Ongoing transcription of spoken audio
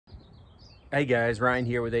Hey guys, Ryan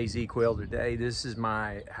here with AZquailToday. This is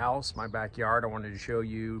my house, my backyard. I wanted to show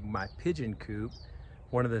you my pigeon coop.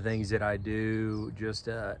 One of the things that I do just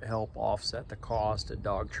to help offset the cost of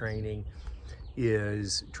dog training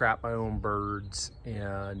is trap my own birds,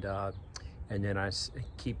 and then I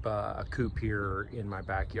keep a coop here in my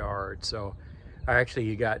backyard. So I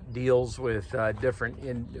actually got deals with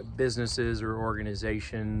different businesses or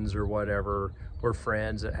organizations or whatever, or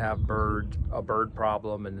friends that have a bird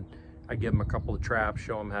problem, and I give them a couple of traps,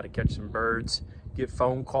 show them how to catch some birds, get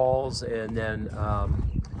phone calls, and then I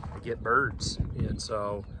get birds. And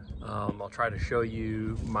so I'll try to show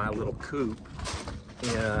you my little coop.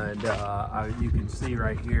 And you can see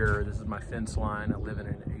right here, this is my fence line. I live in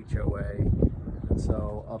an HOA. And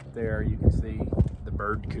so up there you can see the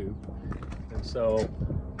bird coop. And so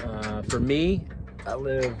for me, I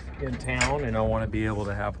live in town and I want to be able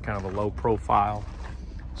to have kind of a low profile.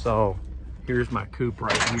 So here's my coop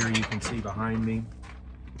right here, you can see behind me.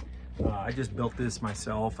 I just built this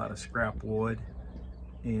myself out of scrap wood,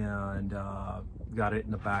 and got it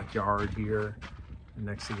in the backyard here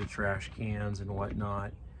next to the trash cans and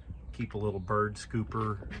whatnot. Keep a little bird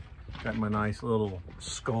scooper. Got my nice little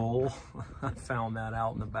skull. I found that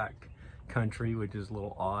out in the back country, which is a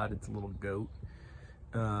little odd. It's a little goat.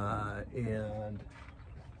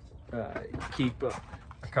 Keep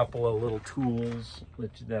a couple of little tools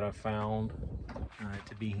that I found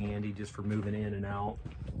to be handy just for moving in and out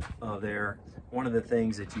there. One of the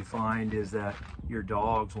things that you find is that your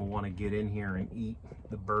dogs will want to get in here and eat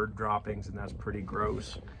the bird droppings, and that's pretty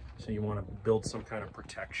gross. So you want to build some kind of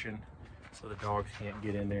protection so the dogs can't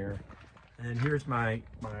get in there. And then here's my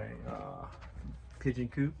pigeon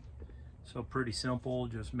coop. So pretty simple,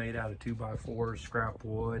 just made out of 2x4 scrap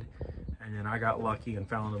wood. And then I got lucky and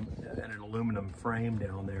found an aluminum frame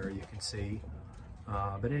down there, you can see.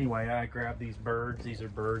 But anyway, I grabbed these birds. These are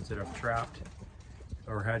birds that I've trapped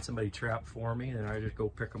or had somebody trap for me, and I just go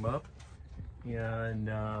pick them up. And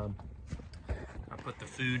I put the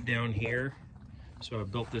food down here. So I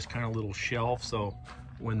built this kind of little shelf, so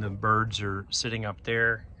when the birds are sitting up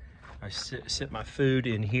there, I sit my food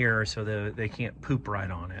in here so that they can't poop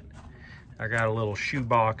right on it. I got a little shoe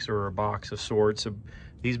box or a box of sorts. So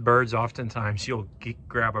these birds, oftentimes you'll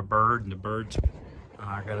grab a bird and the birds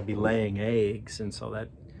are going to be laying eggs, and so that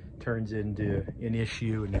turns into an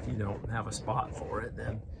issue, and if you don't have a spot for it,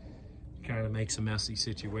 then it kind of makes a messy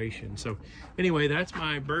situation. So anyway, that's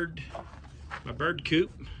my bird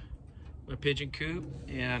coop, my pigeon coop,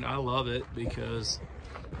 and I love it because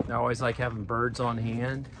I always like having birds on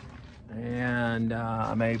hand, and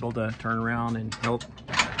I'm able to turn around and help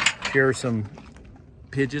share some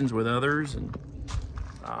pigeons with others. And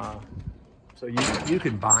so you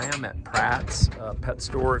can buy them at Pratt's pet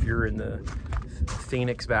store if you're in the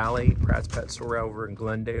Phoenix Valley. Pratt's pet store over in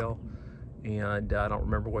Glendale, and I don't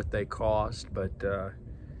remember what they cost, but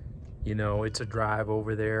you know, it's a drive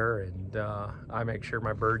over there, and I make sure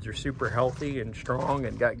my birds are super healthy and strong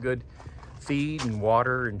and got good feed and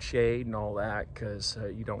water and shade and all that, because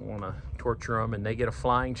you don't want to torture them and they get a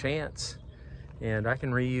flying chance. And I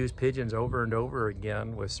can reuse pigeons over and over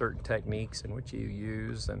again with certain techniques in which you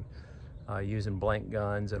use, and using blank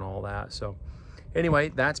guns and all that. So anyway,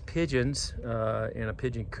 that's pigeons in a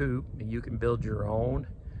pigeon coop. You can build your own.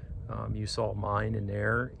 You saw mine in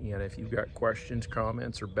there, and if you've got questions,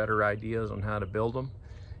 comments, or better ideas on how to build them,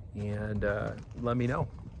 and let me know.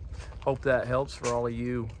 Hope that helps for all of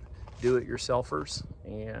you do-it-yourselfers.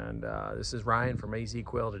 And this is Ryan from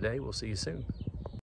AZquailToday. We'll see you soon.